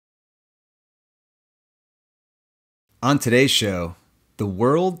On today's show, the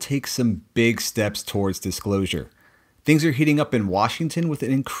world takes some big steps towards disclosure. Things are heating up in Washington with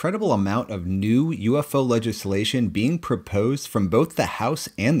an incredible amount of new UFO legislation being proposed from both the House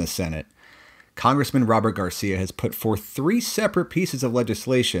and the Senate. Congressman Robert Garcia has put forth 3 separate pieces of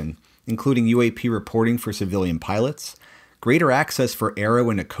legislation, including UAP reporting for civilian pilots, greater access for AARO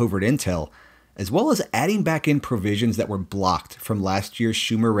into covert intel, as well as adding back in provisions that were blocked from last year's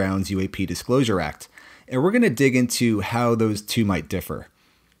Schumer round's UAP Disclosure Act. And we're going to dig into how those two might differ.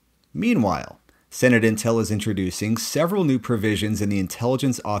 Meanwhile, Senate Intel is introducing several new provisions in the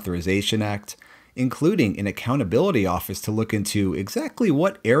Intelligence Authorization Act, including an accountability office to look into exactly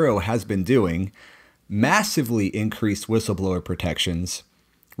what AARO has been doing, massively increased whistleblower protections,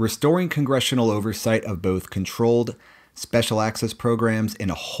 restoring congressional oversight of both controlled special access programs,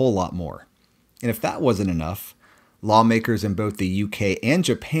 and a whole lot more. And if that wasn't enough, lawmakers in both the UK and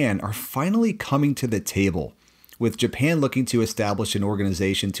Japan are finally coming to the table, with Japan looking to establish an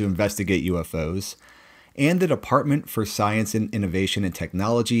organization to investigate UFOs, and the Department for Science and Innovation and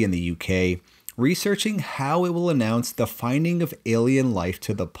Technology in the UK researching how it will announce the finding of alien life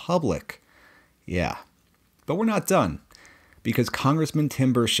to the public. Yeah, but we're not done, because Congressman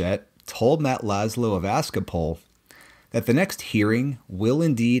Tim Burchett told Matt Laszlo of Askapol that the next hearing will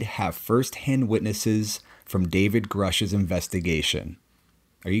indeed have first-hand witnesses from David Grusch's investigation.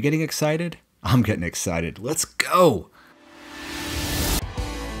 Are you getting excited? I'm getting excited. Let's go!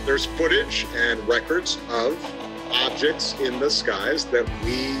 There's footage and records of objects in the skies that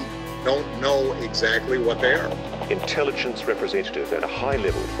we don't know exactly what they are. Intelligence representative at a high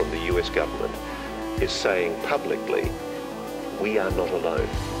level from the US government is saying publicly, we are not alone.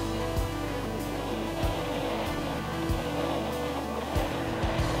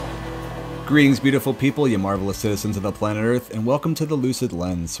 Greetings, beautiful people, you marvelous citizens of the planet Earth, and welcome to the Lucid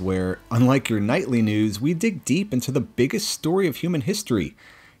Lens, where, unlike your nightly news, we dig deep into the biggest story of human history,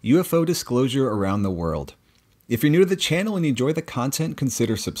 UFO disclosure around the world. If you're new to the channel and you enjoy the content,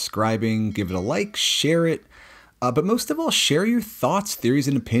 consider subscribing, give it a like, share it, but most of all, share your thoughts, theories,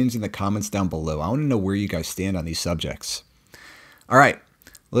 and opinions in the comments down below. I want to know where you guys stand on these subjects. All right.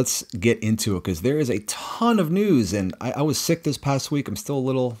 Let's get into it, because there is a ton of news, and I was sick this past week. I'm still a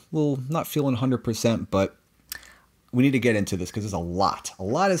little not feeling 100%, but we need to get into this because there's a lot. A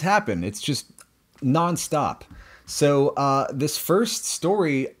lot has happened. It's just nonstop. So this first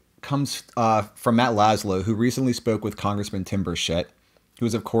story comes from Matt Laszlo, who recently spoke with Congressman Tim Burchett, who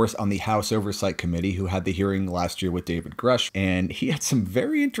was, of course, on the House Oversight Committee, who had the hearing last year with David Grusch, and he had some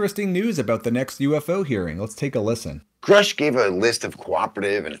very interesting news about the next UFO hearing. Let's take a listen. Grusch gave a list of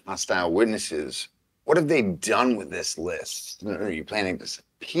cooperative and hostile witnesses. What have they done with this list? Are you planning to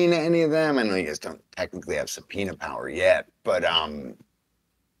subpoena any of them? I know you guys don't technically have subpoena power yet, but Well,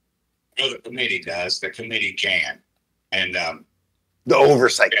 the committee does. The committee can, and the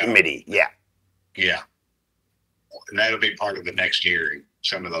oversight committee, yeah, and that'll be part of the next hearing.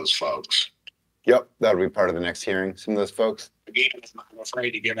 Some of those folks. Yep, that'll be part of the next hearing. Some of those folks. Again, I'm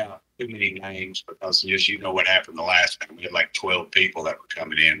afraid to give out too many names because just you know what happened the last time. We had like 12 people that were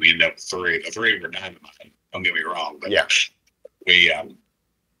coming in. We ended up with 3. The 3 were dynamite. Don't get me wrong, but yeah,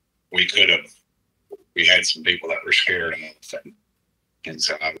 we could have. We had some people that were scared of, and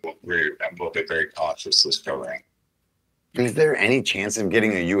so I will be very cautious this go around. Is there any chance of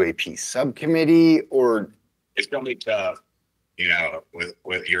getting a UAP subcommittee, or It's going to be tough, you know, with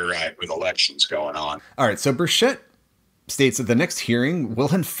you're right, with elections going on. All right, so Burchett states that the next hearing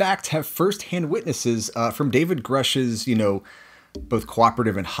will in fact have first-hand witnesses from David Grusch's, both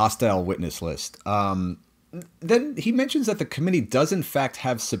cooperative and hostile witness list. Then he mentions that the committee does in fact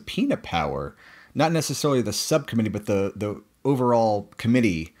have subpoena power, not necessarily the subcommittee, but the overall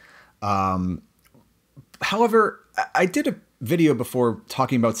committee. However, I did a video before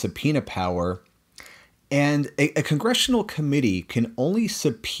talking about subpoena power, and a congressional committee can only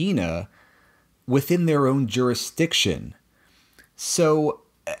subpoena within their own jurisdiction. So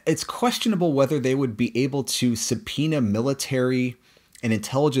it's questionable whether they would be able to subpoena military and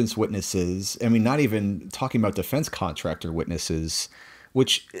intelligence witnesses. I mean, not even talking about defense contractor witnesses,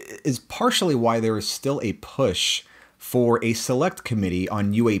 which is partially why there is still a push for a select committee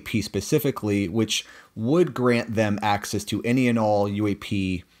on UAP specifically, which would grant them access to any and all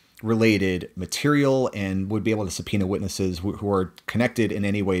UAP related material and would be able to subpoena witnesses who are connected in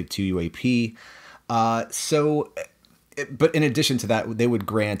any way to UAP. But in addition to that, they would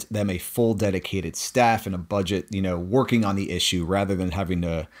grant them a full dedicated staff and a budget, working on the issue rather than having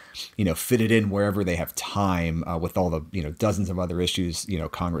to, fit it in wherever they have time with all the, dozens of other issues,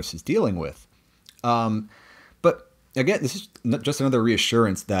 Congress is dealing with. But again, this is just another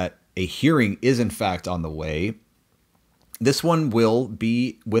reassurance that a hearing is in fact on the way. This one will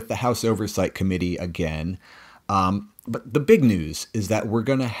be with the House Oversight Committee again. But the big news is that we're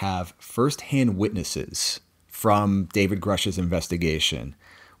going to have firsthand witnesses from David Grusch's investigation,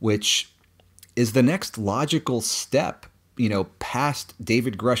 which is the next logical step, past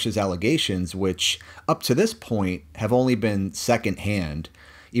David Grusch's allegations, which up to this point have only been secondhand,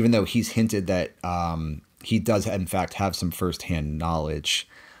 even though he's hinted that he does in fact have some firsthand knowledge,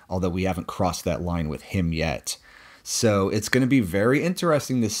 although we haven't crossed that line with him yet. So it's going to be very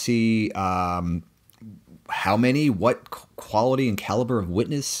interesting to see what quality and caliber of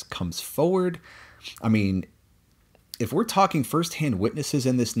witness comes forward. I mean, if we're talking firsthand witnesses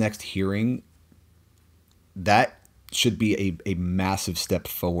in this next hearing, that should be a massive step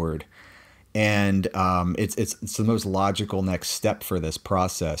forward. And it's the most logical next step for this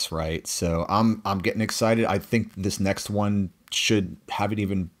process, right? So I'm getting excited. I think this next one should have an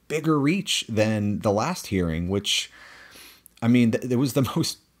even bigger reach than the last hearing, which, I mean, it was the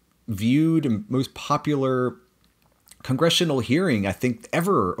most viewed and most popular congressional hearing, I think,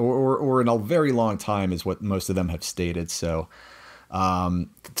 ever, or in a very long time, is what most of them have stated. So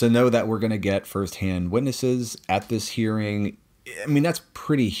to know that we're going to get firsthand witnesses at this hearing, I mean, that's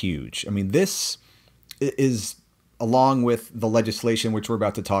pretty huge. I mean, this is, along with the legislation, which we're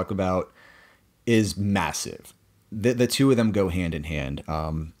about to talk about, is massive. The two of them go hand in hand.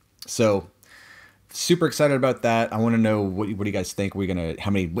 So super excited about that. I want to know what you guys think.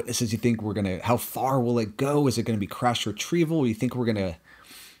 How many witnesses you think how far will it go? Is it going to be crash retrieval? You think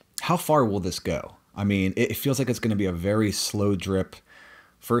how far will this go? I mean, it feels like it's going to be a very slow drip.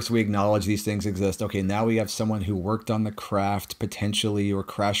 First, we acknowledge these things exist. Okay, now we have someone who worked on the craft potentially, or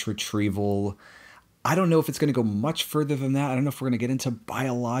crash retrieval. I don't know if it's going to go much further than that. I don't know if we're going to get into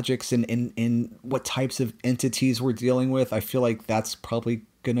biologics and what types of entities we're dealing with. I feel like that's probably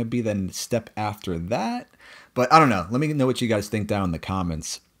going to be the step after that. But I don't know. Let me know what you guys think down in the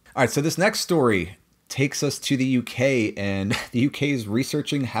comments. All right, so this next story takes us to the UK, and the UK is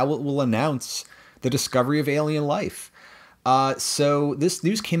researching how it will announce the discovery of alien life. So this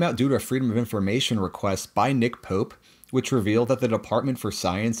news came out due to a Freedom of Information request by Nick Pope, which revealed that the Department for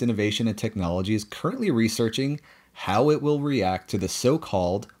Science, Innovation, and Technology is currently researching how it will react to the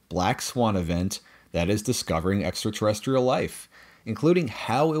so-called Black Swan event that is discovering extraterrestrial life, including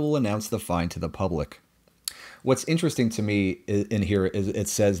how it will announce the find to the public. What's interesting to me in here is it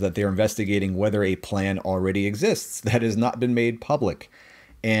says that they're investigating whether a plan already exists that has not been made public,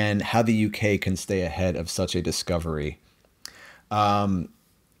 and how the UK can stay ahead of such a discovery.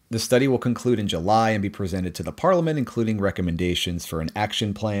 The study will conclude in July and be presented to the Parliament, including recommendations for an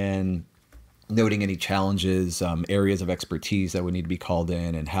action plan, noting any challenges, areas of expertise that would need to be called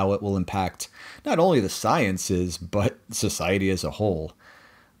in, and how it will impact not only the sciences, but society as a whole.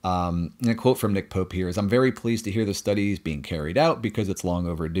 And a quote from Nick Pope here is, "I'm very pleased to hear the study is being carried out because it's long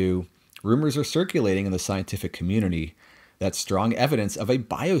overdue. Rumors are circulating in the scientific community that strong evidence of a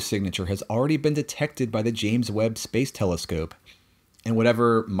biosignature has already been detected by the James Webb Space Telescope. And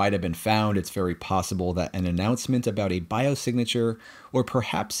whatever might have been found, it's very possible that an announcement about a biosignature or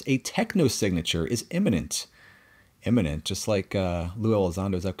perhaps a technosignature is imminent." Imminent, just like Lou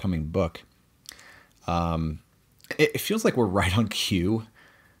Elizondo's upcoming book. It feels like we're right on cue.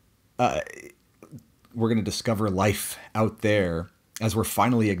 We're going to discover life out there as we're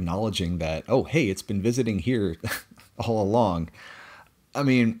finally acknowledging that, oh, hey, it's been visiting here all along. I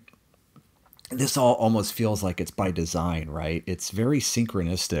mean, this all almost feels like it's by design, right? It's very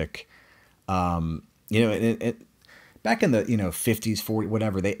synchronistic. Back in the 50s, 40s,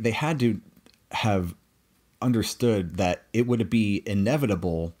 whatever, they had to have understood that it would be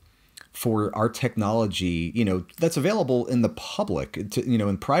inevitable for our technology, that's available in the public,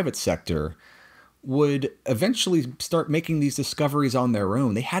 in private sector, would eventually start making these discoveries on their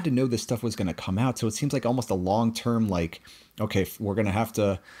own. They had to know this stuff was going to come out. So it seems like almost a long-term, like, okay, we're going to have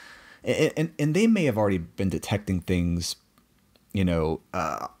to. And they may have already been detecting things,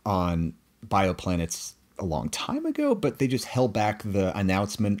 on bioplanets a long time ago, but they just held back the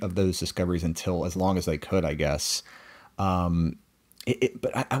announcement of those discoveries until as long as they could, I guess. But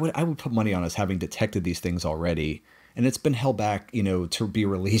I would put money on us having detected these things already, and it's been held back, to be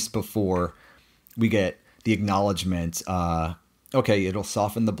released before we get the acknowledgement. Okay, it'll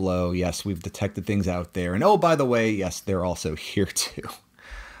soften the blow. Yes, we've detected things out there, and oh, by the way, yes, they're also here too.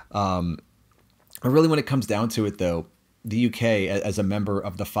 Really, when it comes down to it, though, the UK, as a member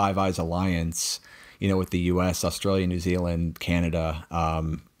of the Five Eyes Alliance, with the US, Australia, New Zealand, Canada,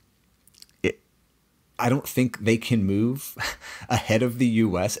 I don't think they can move ahead of the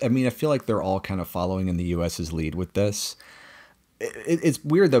US. I mean, I feel like they're all kind of following in the US's lead with this. It's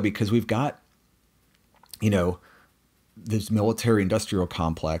weird, though, because we've got, this military industrial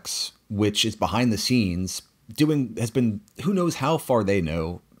complex, which is behind the scenes has been, who knows how far they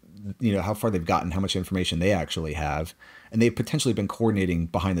know, how far they've gotten, how much information they actually have. And they've potentially been coordinating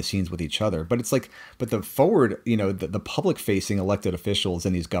behind the scenes with each other. But it's like, but the forward, the public facing elected officials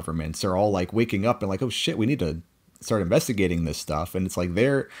in these governments are all like waking up and like, oh shit, we need to start investigating this stuff. And it's like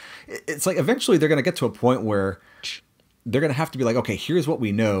eventually they're going to get to a point where they're going to have to be like, okay, here's what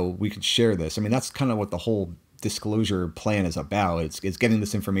we know. We could share this. I mean, that's kind of what the whole disclosure plan is about. It's getting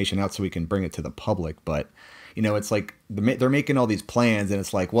this information out so we can bring it to the public. But, it's like they're making all these plans and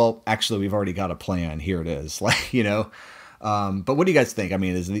it's like, well, actually, we've already got a plan. Here it is. Like, but what do you guys think? I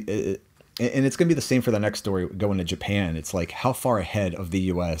mean, and it's going to be the same for the next story going to Japan. It's like, how far ahead of the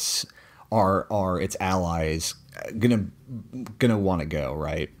U.S. are its allies gonna want to go,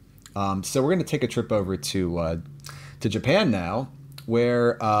 right? So we're going to take a trip over to Japan now,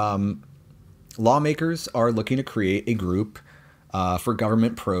 where lawmakers are looking to create a group for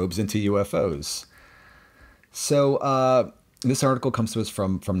government probes into UFOs. So this article comes to us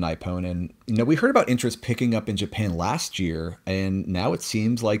from Nippon, and we heard about interest picking up in Japan last year, and now it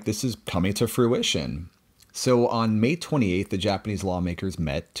seems like this is coming to fruition. So on May 28th, the Japanese lawmakers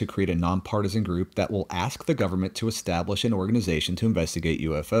met to create a nonpartisan group that will ask the government to establish an organization to investigate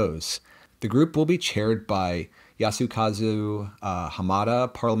UFOs. The group will be chaired by Yasukazu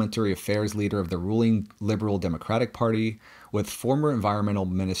Hamada, parliamentary affairs leader of the ruling Liberal Democratic Party, with former environmental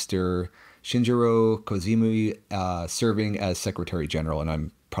minister Shinjiro Kozumi serving as Secretary General, and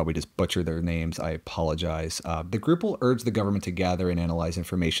I'm probably just butcher their names. I apologize. The group will urge the government to gather and analyze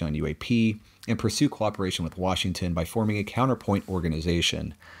information on UAP and pursue cooperation with Washington by forming a counterpoint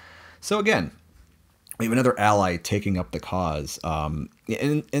organization. So again, we have another ally taking up the cause. And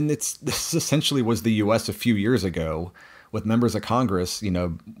this essentially was the U.S. a few years ago with members of Congress,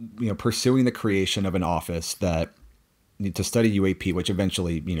 pursuing the creation of an office that to study UAP, which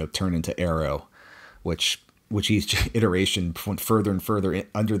eventually, turned into AARO, which each iteration went further and further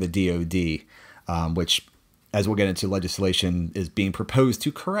under the DOD, which, as we'll get into, legislation is being proposed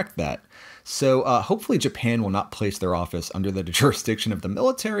to correct that. So hopefully Japan will not place their office under the jurisdiction of the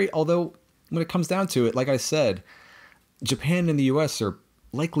military, although when it comes down to it, like I said, Japan and the U.S. are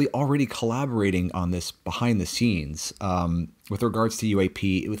likely already collaborating on this behind the scenes with regards to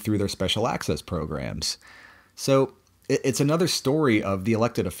UAP through their special access programs. So it's another story of the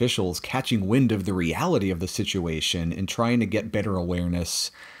elected officials catching wind of the reality of the situation and trying to get better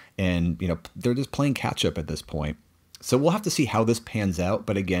awareness. And, they're just playing catch up at this point. So we'll have to see how this pans out.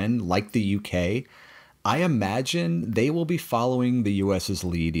 But again, like the UK, I imagine they will be following the US's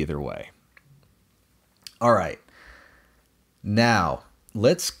lead either way. All right. Now,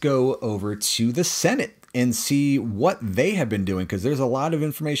 let's go over to the Senate and see what they have been doing, because there's a lot of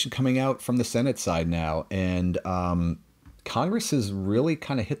information coming out from the Senate side now. And Congress has really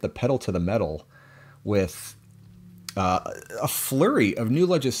kind of hit the pedal to the metal with a flurry of new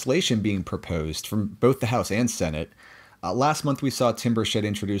legislation being proposed from both the House and Senate. Last month, we saw Tim Burchett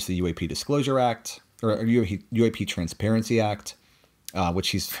introduce the UAP Disclosure Act, or UAP Transparency Act, which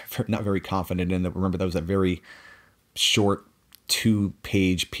he's not very confident in. Remember, that was a very short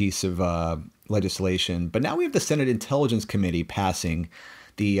 2-page piece of legislation. But now we have the Senate Intelligence Committee passing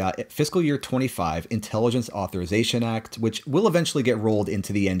the fiscal year 25 Intelligence Authorization Act, which will eventually get rolled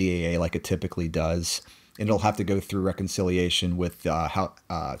into the NDAA like it typically does. And it'll have to go through reconciliation with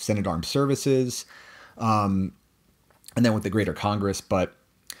Senate Armed Services and then with the greater Congress. But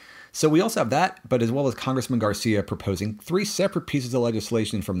so we also have that, but as well as Congressman Garcia proposing 3 separate pieces of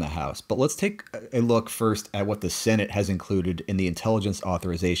legislation from the House. But let's take a look first at what the Senate has included in the Intelligence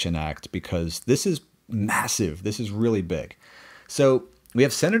Authorization Act, because this is massive. This is really big. So we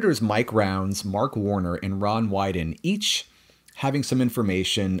have Senators Mike Rounds, Mark Warner, and Ron Wyden, each having some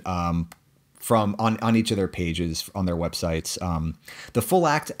information from on each of their pages on their websites. The full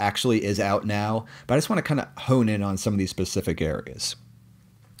act actually is out now, but I just want to kind of hone in on some of these specific areas.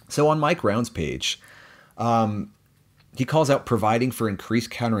 So on Mike Round's page, he calls out providing for increased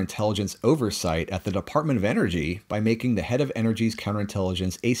counterintelligence oversight at the Department of Energy by making the head of Energy's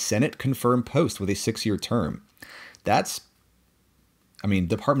counterintelligence a Senate-confirmed post with a 6-year term.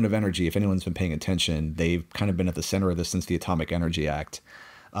 Department of Energy, if anyone's been paying attention, they've kind of been at the center of this since the Atomic Energy Act.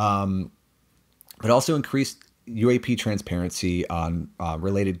 But also increased UAP transparency on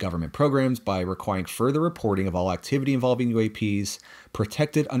related government programs by requiring further reporting of all activity involving UAPs,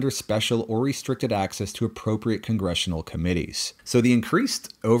 protected under special or restricted access to appropriate congressional committees. So the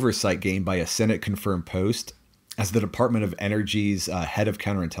increased oversight gained by a Senate-confirmed post as the Department of Energy's head of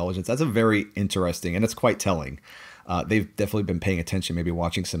counterintelligence, that's a very interesting, and it's quite telling. They've definitely been paying attention, maybe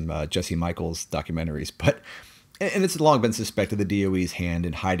watching some Jesse Michaels documentaries. But and it's long been suspected the DOE's hand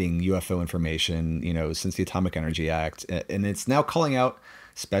in hiding UFO information, since the Atomic Energy Act. And it's now calling out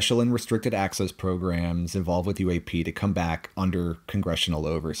special and restricted access programs involved with UAP to come back under congressional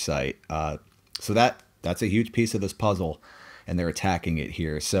oversight. So that's a huge piece of this puzzle, and they're attacking it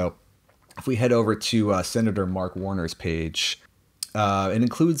here. So if we head over to Senator Mark Warner's page, it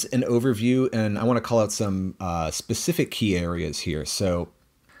includes an overview, and I want to call out some specific key areas here. So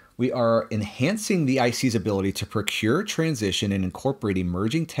we are enhancing the IC's ability to procure, transition, and incorporate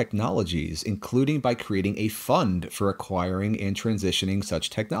emerging technologies, including by creating a fund for acquiring and transitioning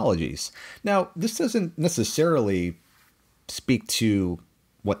such technologies. Now, this doesn't necessarily speak to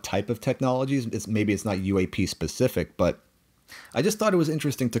what type of technologies. Maybe it's not UAP specific, but I just thought it was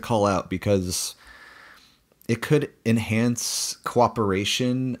interesting to call out because it could enhance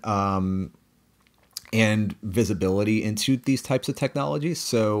cooperation and visibility into these types of technologies.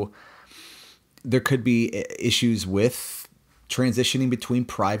 So there could be issues with transitioning between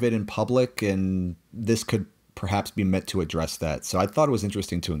private and public, and this could perhaps be meant to address that. So I thought it was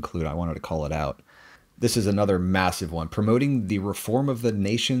interesting to include. I wanted to call it out. This is another massive one, promoting the reform of the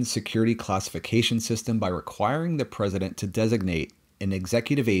nation's security classification system by requiring the president to designate an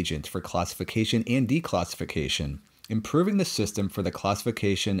executive agent for classification and declassification, improving the system for the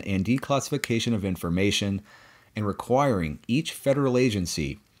classification and declassification of information, and requiring each federal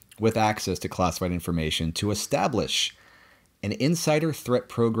agency with access to classified information to establish an insider threat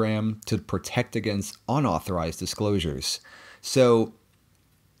program to protect against unauthorized disclosures. So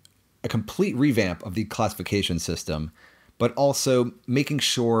a complete revamp of the classification system, but also making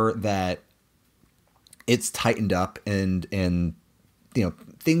sure that it's tightened up and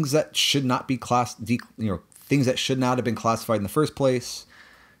things that should not be things that should not have been classified in the first place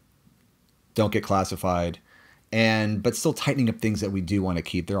don't get classified, but still tightening up things that we do want to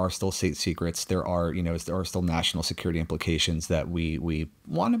keep. There are still state secrets. There are still national security implications that we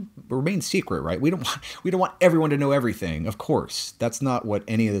want to remain secret, right? We don't want everyone to know everything. Of course, that's not what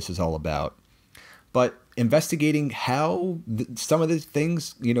any of this is all about. But investigating how some of the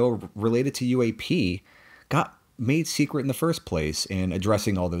things, related to UAP got made secret in the first place and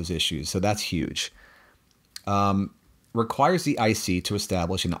addressing all those issues. So that's huge. Requires the IC to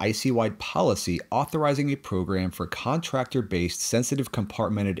establish an IC-wide policy authorizing a program for contractor-based sensitive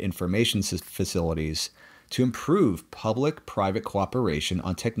compartmented information facilities to improve public-private cooperation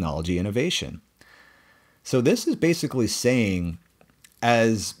on technology innovation. So this is basically saying,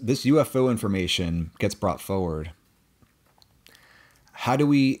 as this UFO information gets brought forward, how do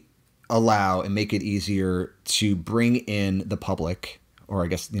we allow and make it easier to bring in the public, or I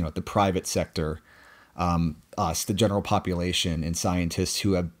guess, the private sector, us, the general population, and scientists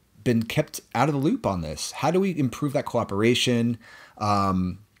who have been kept out of the loop on this? How do we improve that cooperation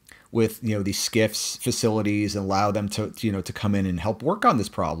with these SCIFs facilities and allow them to come in and help work on this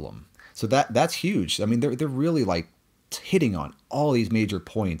problem? So that's huge. I mean, they're really like hitting on all these major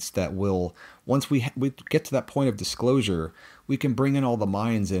points that will, once we get to that point of disclosure, we can bring in all the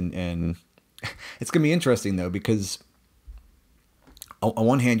minds, and it's gonna be interesting though, because on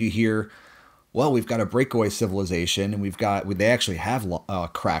one hand you hear, well, we've got a breakaway civilization, and they actually have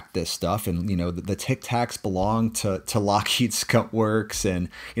cracked this stuff, and the Tic Tacs belong to Lockheed Skunk Works, and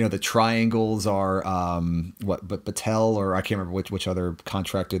the triangles are but Battelle, or I can't remember which other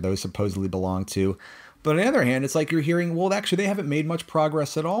contractor those supposedly belong to. But on the other hand, it's like you're hearing, well, actually they haven't made much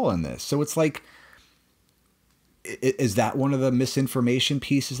progress at all in this. So it's like, is that one of the misinformation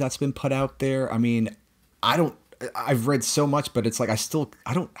pieces that's been put out there? I mean, I've read so much, but it's like,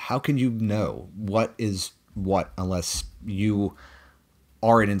 how can you know what is what unless you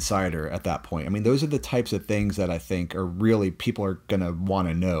are an insider at that point? I mean, those are the types of things that I think are really, people are going to want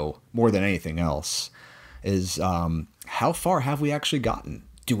to know more than anything else, is how far have we actually gotten?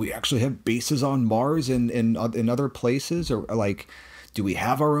 Do we actually have bases on Mars and in other places? Or like, do we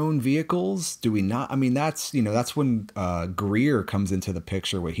have our own vehicles? Do we not? I mean, that's when Greer comes into the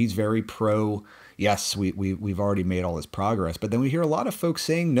picture, where he's very pro, yes, we've already made all this progress. But then we hear a lot of folks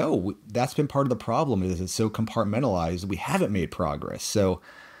saying, no, that's been part of the problem, is it's so compartmentalized, we haven't made progress. So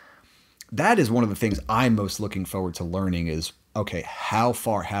that is one of the things I'm most looking forward to learning is, okay, how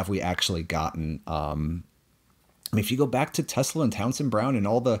far have we actually gotten? I mean, if you go back to Tesla and Townsend Brown and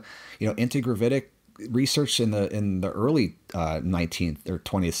all the, antigravitic research in the early 19th or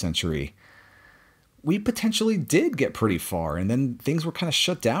 20th century, we potentially did get pretty far. And then things were kind of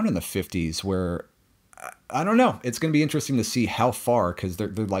shut down in the 50s, where I don't know. It's going to be interesting to see how far, because they're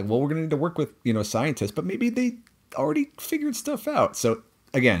like, well, we're going to need to work with, scientists, but maybe they already figured stuff out. So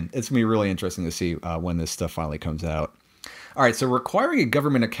again, it's going to be really interesting to see when this stuff finally comes out. All right, so requiring a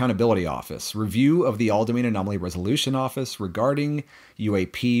government accountability office, review of the All-Domain Anomaly Resolution Office regarding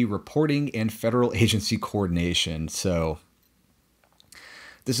UAP reporting and federal agency coordination. So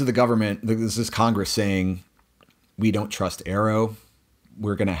this is the government, this is Congress saying, we don't trust AARO.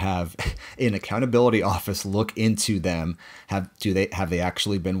 We're going to have an accountability office look into them. Have they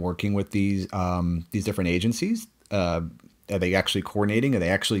actually been working with these different agencies? Are they actually coordinating? Are they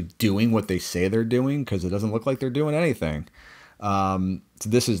actually doing what they say they're doing? Because it doesn't look like they're doing anything. So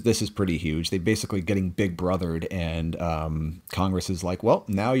this is pretty huge. They basically getting big brothered, and Congress is like, well,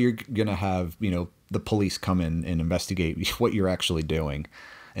 now you're gonna have the police come in and investigate what you're actually doing,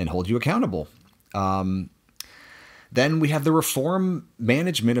 and hold you accountable. Then we have the reform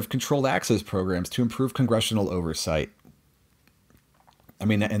management of controlled access programs to improve congressional oversight. I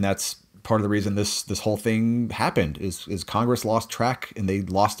mean, and that's part of the reason this whole thing happened is Congress lost track and they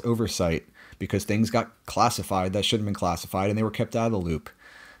lost oversight because things got classified that shouldn't have been classified and they were kept out of the loop.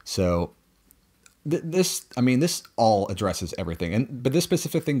 So this all addresses everything. But this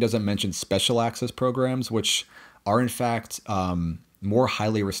specific thing doesn't mention special access programs, which are in fact more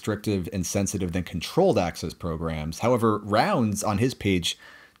highly restrictive and sensitive than controlled access programs. However, Rounds on his page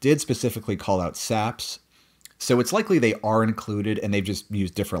did specifically call out SAPs. So it's likely they are included, and they've just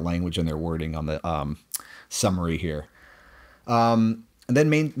used different language in their wording on the summary here. And then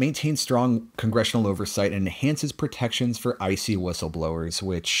maintain strong congressional oversight and enhances protections for IC whistleblowers,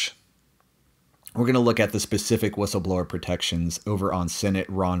 which we're going to look at the specific whistleblower protections over on Senate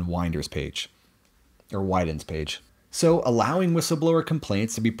Ron Wyden's page. So allowing whistleblower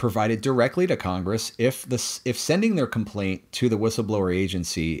complaints to be provided directly to Congress if sending their complaint to the whistleblower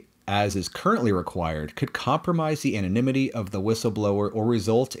agency, as is currently required, could compromise the anonymity of the whistleblower or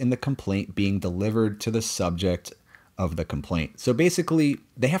result in the complaint being delivered to the subject of the complaint. So basically,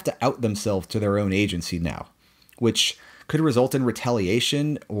 they have to out themselves to their own agency now, which could result in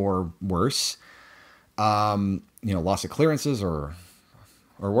retaliation or worse, loss of clearances or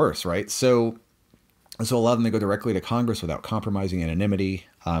worse, right? So allow them to go directly to Congress without compromising anonymity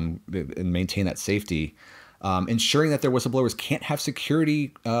and maintain that safety. Ensuring that their whistleblowers can't have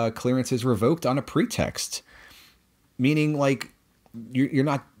security clearances revoked on a pretext, meaning like you're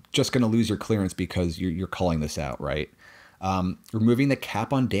not just going to lose your clearance because you're calling this out, right? Removing the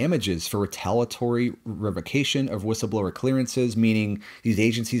cap on damages for retaliatory revocation of whistleblower clearances, meaning these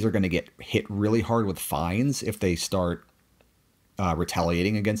agencies are going to get hit really hard with fines if they start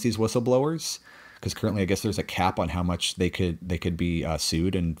retaliating against these whistleblowers. Because currently, I guess there's a cap on how much they could be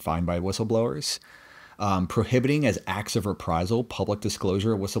sued and fined by whistleblowers. Prohibiting as acts of reprisal public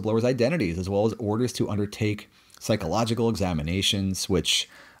disclosure of whistleblowers' identities, as well as orders to undertake psychological examinations, which,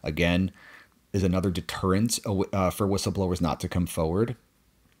 again, is another deterrent for whistleblowers not to come forward.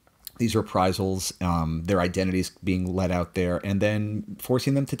 These reprisals, their identities being let out there, and then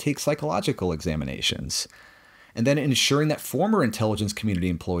forcing them to take psychological examinations. And then ensuring that former intelligence community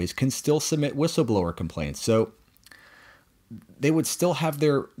employees can still submit whistleblower complaints. So they would still have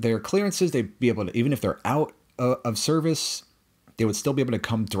their clearances. They'd be able to, even if they're out of service, they would still be able to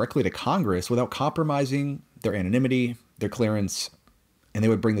come directly to Congress without compromising their anonymity, their clearance, and they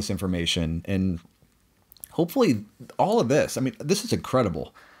would bring this information. And hopefully all of this, I mean, this is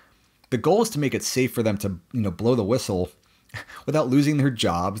incredible. The goal is to make it safe for them to, blow the whistle without losing their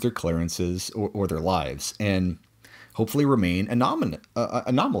jobs, their clearances, or their lives, and hopefully remain anonymous.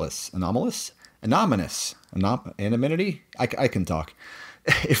 Anonymity. I can talk,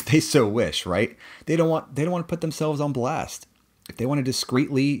 if they so wish, right? They don't want to put themselves on blast. If they want to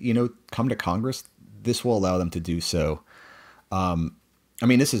discreetly, come to Congress, this will allow them to do so.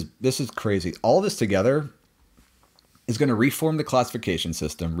 This is crazy. All this together is going to reform the classification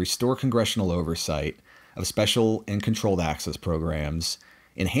system, restore congressional oversight of special and controlled access programs,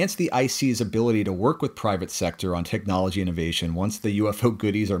 enhance the IC's ability to work with private sector on technology innovation once the UFO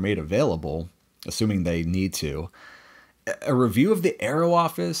goodies are made available, assuming they need to, a review of the AARO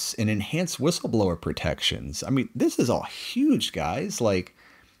office, and enhanced whistleblower protections. I mean, this is all huge, guys. Like,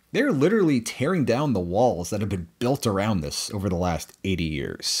 they're literally tearing down the walls that have been built around this over the last 80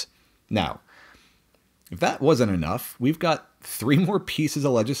 years. Now, if that wasn't enough, we've got 3 more pieces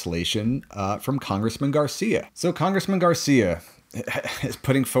of legislation from Congressman Garcia. So Congressman Garcia is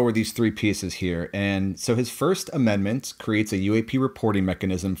putting forward these 3 pieces here. And so his first amendment creates a UAP reporting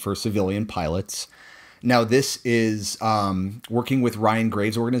mechanism for civilian pilots. Now, this is working with Ryan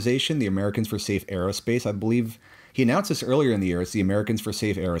Graves' organization, the Americans for Safe Aerospace. I believe he announced this earlier in the year. It's the Americans for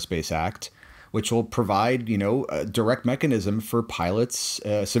Safe Aerospace Act, which will provide, a direct mechanism for pilots,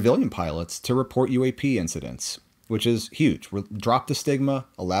 civilian pilots, to report UAP incidents, which is huge. We'll drop the stigma,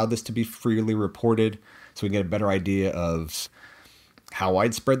 allow this to be freely reported. so we can get a better idea of how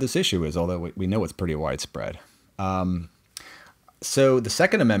widespread this issue is, although we know it's pretty widespread. So the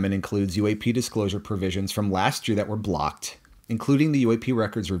Second Amendment includes UAP disclosure provisions from last year that were blocked, including the UAP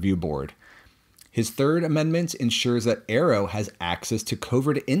Records Review Board. His Third Amendment ensures that AARO has access to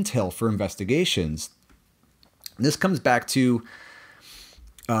covert intel for investigations. This comes back to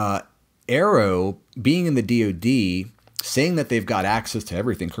AARO being in the DOD, saying that they've got access to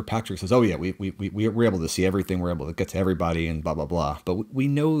everything. Kirkpatrick says, oh yeah, we're able to see everything. We're able to get to everybody and blah, blah, blah. But we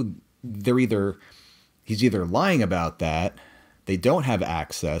know he's either lying about that, they don't have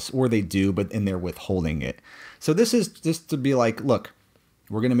access, or they do, and they're withholding it. So this is just to be like, look,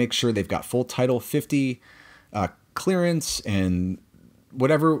 we're going to make sure they've got full Title 50 clearance and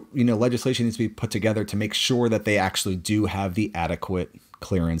whatever, legislation needs to be put together to make sure that they actually do have the adequate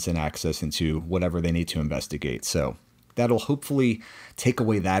clearance and access into whatever they need to investigate. So that'll hopefully take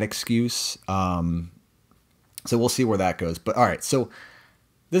away that excuse. So we'll see where that goes. But all right, so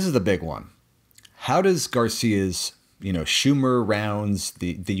this is the big one. How does Garcia's, Schumer rounds,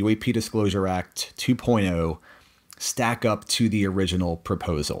 the UAP Disclosure Act 2.0 stack up to the original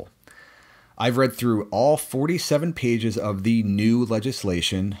proposal? I've read through all 47 pages of the new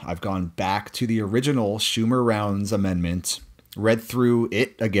legislation. I've gone back to the original Schumer rounds amendment, read through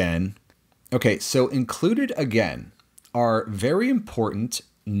it again. Okay, so included again are very important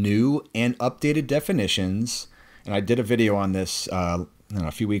new and updated definitions, and I did a video on this a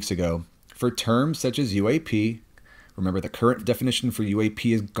few weeks ago, for terms such as UAP. Remember, the current definition for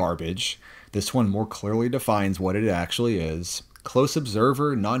UAP is garbage. This one more clearly defines what it actually is. Close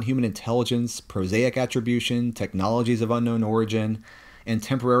observer, non-human intelligence, prosaic attribution, technologies of unknown origin, and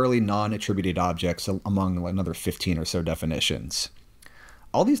temporarily non-attributed objects, among another 15 or so definitions.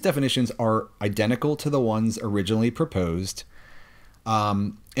 All these definitions are identical to the ones originally proposed,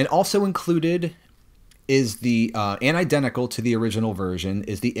 and also included is and identical to the original version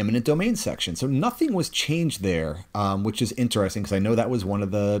is the eminent domain section. So nothing was changed there, which is interesting because I know that was one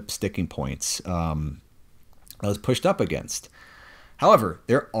of the sticking points that was pushed up against. However,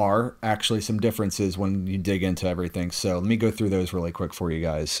 there are actually some differences when you dig into everything. So let me go through those really quick for you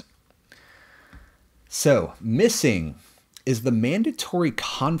guys. So missing is the mandatory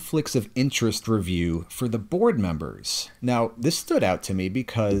conflicts of interest review for the board members. Now, this stood out to me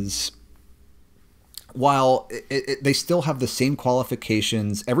because while they still have the same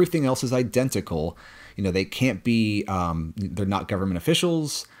qualifications, everything else is identical. They can't be, they're not government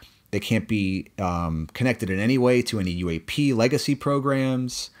officials. They can't be connected in any way to any UAP legacy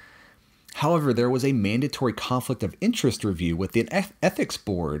programs. However, there was a mandatory conflict of interest review with the ethics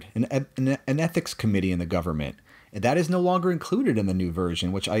board, an ethics committee in the government. And that is no longer included in the new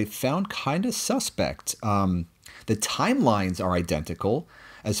version, which I found kind of suspect. The timelines are identical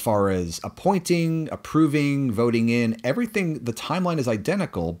as far as appointing, approving, voting in, everything. The timeline is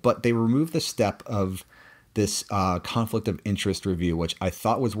identical, but they removed the step of this conflict of interest review, which I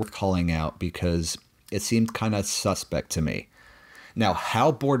thought was worth calling out because it seemed kind of suspect to me. Now,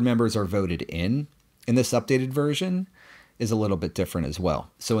 how board members are voted in this updated version is a little bit different as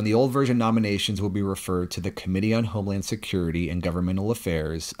well. So in the old version, nominations will be referred to the Committee on Homeland Security and Governmental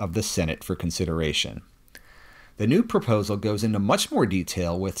Affairs of the Senate for consideration. The new proposal goes into much more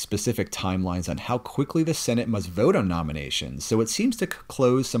detail with specific timelines on how quickly the Senate must vote on nominations. So it seems to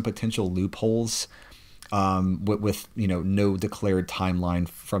close some potential loopholes with no declared timeline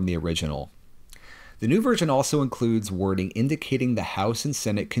from the original. The new version also includes wording indicating the House and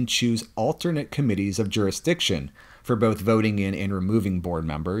Senate can choose alternate committees of jurisdiction for both voting in and removing board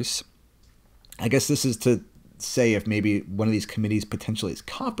members. I guess this is to say if maybe one of these committees potentially is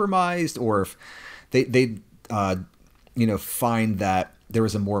compromised, or if they find that there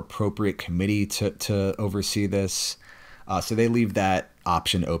was a more appropriate committee to oversee this. So they leave that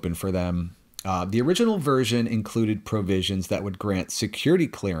option open for them. The original version included provisions that would grant security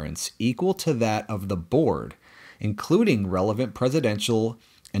clearance equal to that of the board, including relevant presidential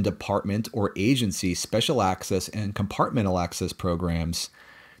and department or agency special access and compartmental access programs.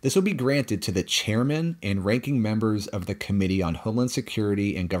 This will be granted to the chairman and ranking members of the Committee on Homeland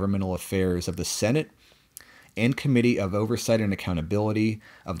Security and Governmental Affairs of the Senate and Committee of Oversight and Accountability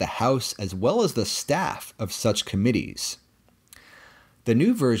of the House, as well as the staff of such committees. The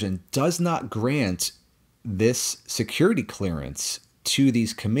new version does not grant this security clearance to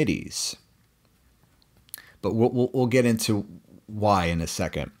these committees, but we'll get into why in a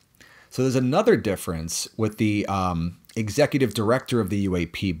second. So there's another difference with the executive director of the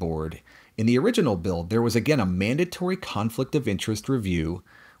UAP board. In the original bill, there was again a mandatory conflict of interest review,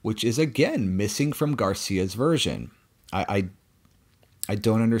 which is again missing from Garcia's version. I I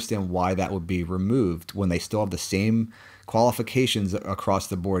don't understand why that would be removed when they still have the same qualifications across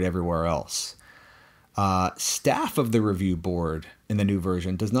the board everywhere else. Staff of the review board in the new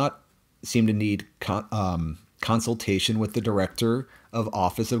version does not seem to need consultation with the director of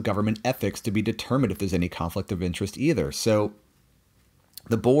Office of Government Ethics to be determined if there's any conflict of interest either. So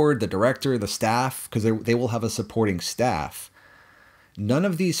the board, the director, the staff, because they will have a supporting staff, none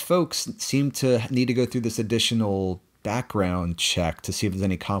of these folks seem to need to go through this additional background check to see if there's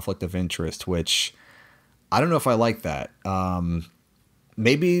any conflict of interest, which I don't know if I like that.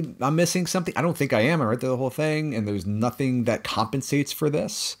 Maybe I'm missing something. I don't think I am. I read through the whole thing, and there's nothing that compensates for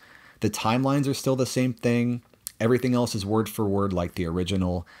this. The timelines are still the same thing. Everything else is word for word like the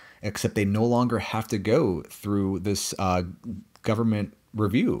original, except they no longer have to go through this government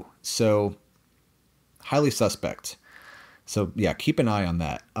review. So highly suspect. So yeah, keep an eye on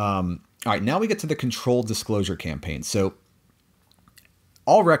that. All right, now we get to the controlled disclosure campaign. So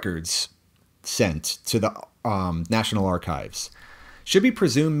all records sent to the National Archives should be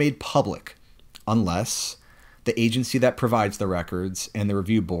presumed made public unless the agency that provides the records and the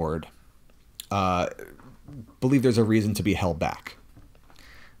review board believe there's a reason to be held back.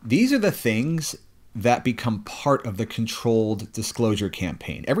 These are the things that become part of the controlled disclosure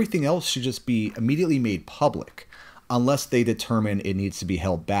campaign. Everything else should just be immediately made public unless they determine it needs to be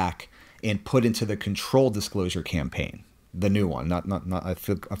held back and put into the controlled disclosure campaign, the new one. I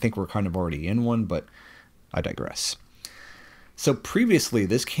think we're kind of already in one, but I digress. So previously,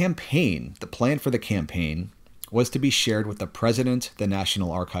 this campaign, the plan for the campaign, was to be shared with the president, the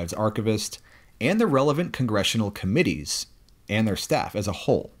National Archives archivist, and the relevant congressional committees and their staff as a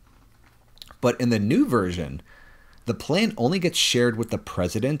whole. But in the new version, the plan only gets shared with the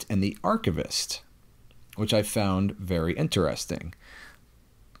president and the archivist, which I found very interesting.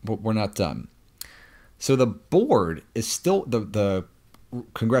 But we're not done. So the board is still the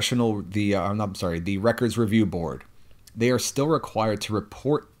Records Review Board. They are still required to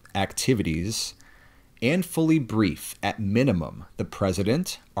report activities and fully brief, at minimum, the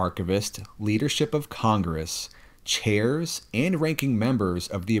president, archivist, leadership of Congress, chairs, and ranking members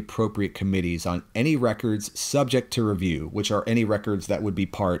of the appropriate committees on any records subject to review, which are any records that would be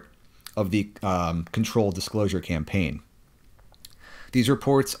part of the controlled disclosure campaign. These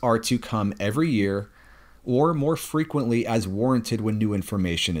reports are to come every year or more frequently as warranted when new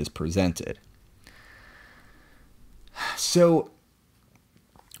information is presented. So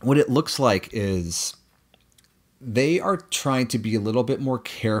what it looks like is they are trying to be a little bit more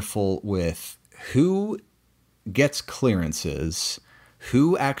careful with who gets clearances,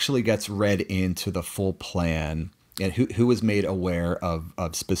 who actually gets read into the full plan, and who is made aware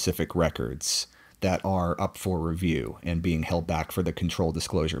of specific records that are up for review and being held back for the controlled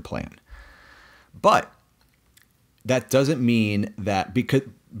disclosure plan. But that doesn't mean that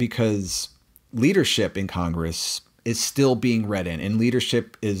because leadership in Congress is still being read in, and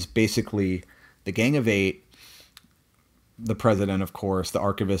leadership is basically the Gang of Eight, the president, of course, the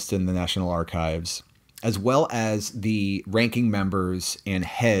archivist in the National Archives, as well as the ranking members and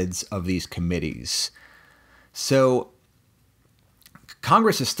heads of these committees. So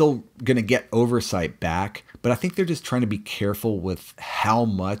Congress is still going to get oversight back, but I think they're just trying to be careful with how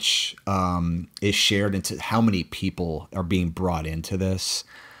much is shared into how many people are being brought into this,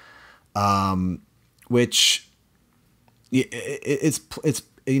 which it's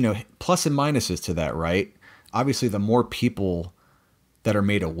plus and minuses to that, right? Obviously, the more people that are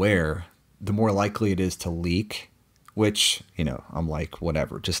made aware, the more likely it is to leak, which, I'm like,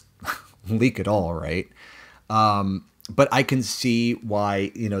 whatever, just leak it all, right? But I can see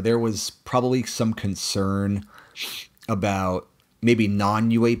why, there was probably some concern about maybe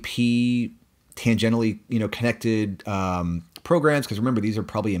non-UAP tangentially, connected programs, because remember, these are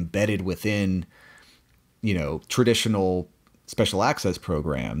probably embedded within, traditional special access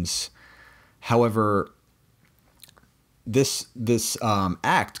programs. However, this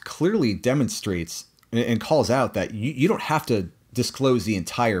act clearly demonstrates and calls out that you don't have to disclose the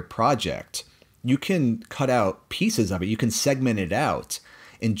entire project. You can cut out pieces of it. You can segment it out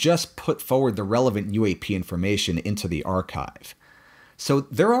and just put forward the relevant UAP information into the archive. So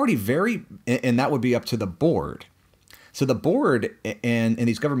they're already and that would be up to the board. So the board and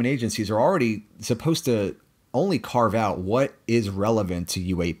these government agencies are already supposed to only carve out what is relevant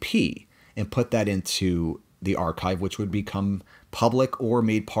to UAP and put that into the archive, which would become public or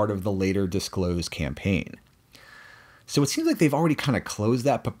made part of the later disclosed campaign. So it seems like they've already kind of closed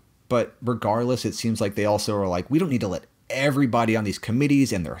that, but regardless, it seems like they also are like, we don't need to let everybody on these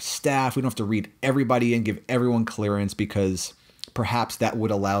committees and their staff, we don't have to read everybody in, give everyone clearance, because perhaps that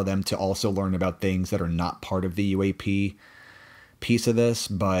would allow them to also learn about things that are not part of the UAP. piece of this,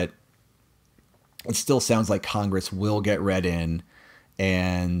 but it still sounds like Congress will get read in.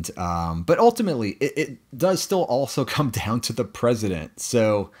 And but ultimately, it does still also come down to the president.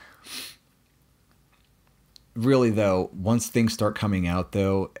 So really, though, once things start coming out,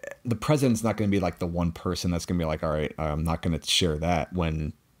 though, the president's not going to be like the one person that's going to be like, all right, I'm not going to share that,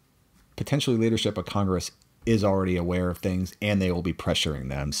 when potentially leadership of Congress is already aware of things and they will be pressuring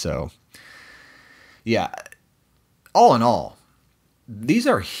them. So yeah, all in all, these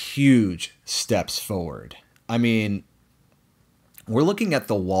are huge steps forward. I mean, we're looking at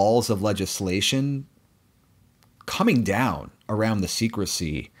the walls of legislation coming down around the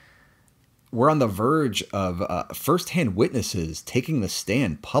secrecy. We're on the verge of firsthand witnesses taking the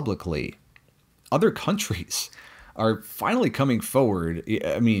stand publicly. Other countries are finally coming forward.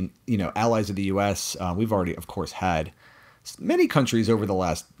 I mean, you know, allies of the U.S., we've already, of course, had many countries over the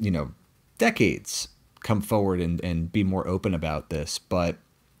last, you know, decades come forward and be more open about this. But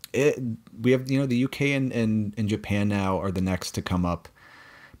we have, you know, the UK and Japan now are the next to come up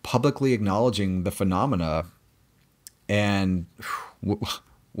publicly acknowledging the phenomena. And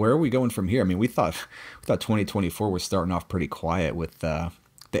where are we going from here? I mean, we thought 2024 was starting off pretty quiet with the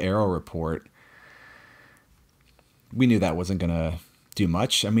AARO report. We knew that wasn't going to do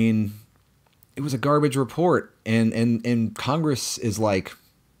much. I mean, it was a garbage report, and Congress is like,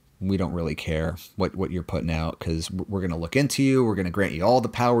 we don't really care what you're putting out, because we're going to look into you. We're going to grant you all the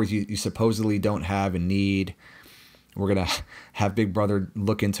powers you supposedly don't have and need. We're going to have Big Brother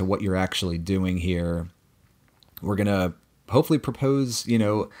look into what you're actually doing here. We're going to hopefully propose, you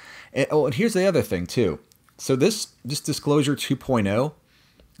know, and here's the other thing too. So this Disclosure 2.0,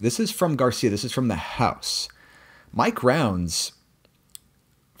 this is from Garcia. This is from the House. Mike Rounds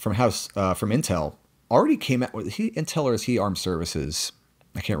from Intel already came out with, Intel, or is he Armed Services?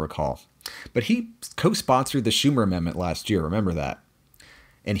 I can't recall. But he co-sponsored the Schumer amendment last year. Remember that?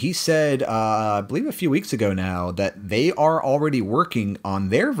 And he said, I believe a few weeks ago now, that they are already working on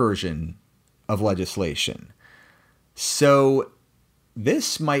their version of legislation. So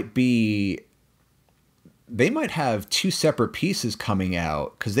this might be, they might have two separate pieces coming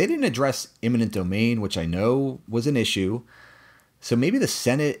out, because they didn't address eminent domain, which I know was an issue. So maybe the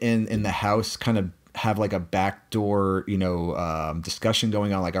Senate and the House kind of have like a backdoor, you know, discussion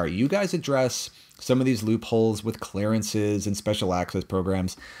going on. Like, all right, you guys address some of these loopholes with clearances and special access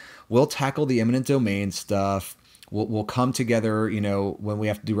programs. We'll tackle the eminent domain stuff. We'll come together, you know, when we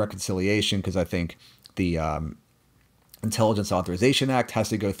have to do reconciliation, because I think the Intelligence Authorization Act has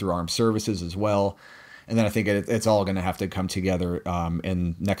to go through Armed Services as well. And then I think it's all going to have to come together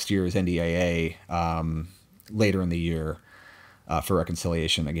in next year's NDAA later in the year for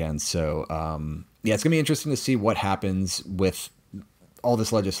reconciliation again. So, yeah, it's going to be interesting to see what happens with all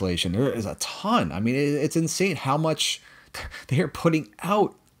this legislation. There is a ton. I mean, it's insane how much they are putting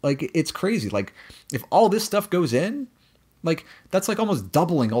out. Like, it's crazy. Like, if all this stuff goes in, like, that's like almost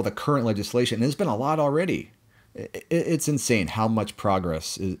doubling all the current legislation. And there's been a lot already. It's insane how much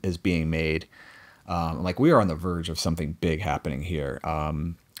progress is being made. Like, we are on the verge of something big happening here.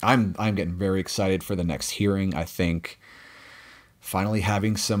 I'm getting very excited for the next hearing. I think finally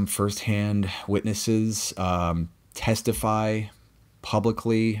having some firsthand witnesses testify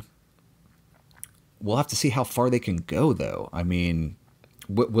publicly. We'll have to see how far they can go, though. I mean,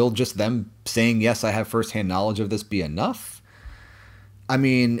 will just them saying, yes, I have firsthand knowledge of this be enough? I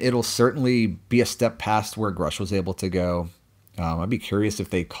mean, it'll certainly be a step past where Grusch was able to go. I'd be curious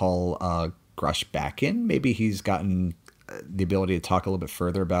if they call Grusch back in. Maybe he's gotten the ability to talk a little bit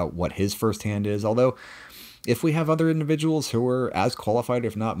further about what his firsthand is. Although, if we have other individuals who are as qualified,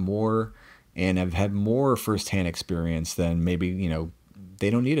 if not more, and have had more firsthand experience, then maybe, you know, they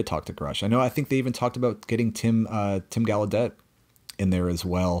don't need to talk to Grusch. I think they even talked about getting Tim Gallaudet in there as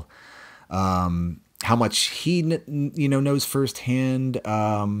well. How much he, you know, knows firsthand,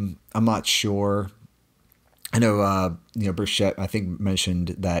 I'm not sure. I know, you know, Burchett, I think,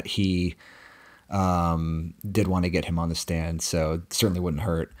 mentioned that he did want to get him on the stand, so it certainly wouldn't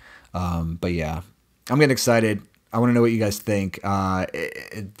hurt. But yeah, I'm getting excited. I want to know what you guys think.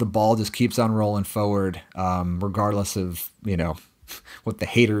 The ball just keeps on rolling forward, regardless of, you know, what the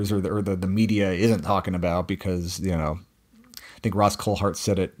haters or the media isn't talking about, because, you know, I think Ross Coulthart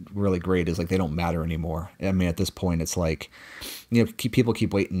said it really great, is like, they don't matter anymore. I mean, at this point, it's like, you know, people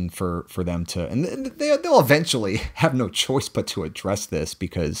keep waiting for them to, and they'll eventually have no choice but to address this,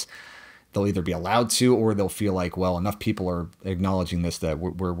 because they'll either be allowed to, or they'll feel like, well, enough people are acknowledging this that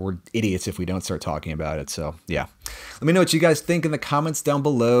we're idiots if we don't start talking about it. So yeah, let me know what you guys think in the comments down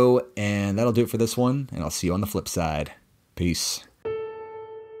below, and that'll do it for this one, and I'll see you on the flip side. Peace.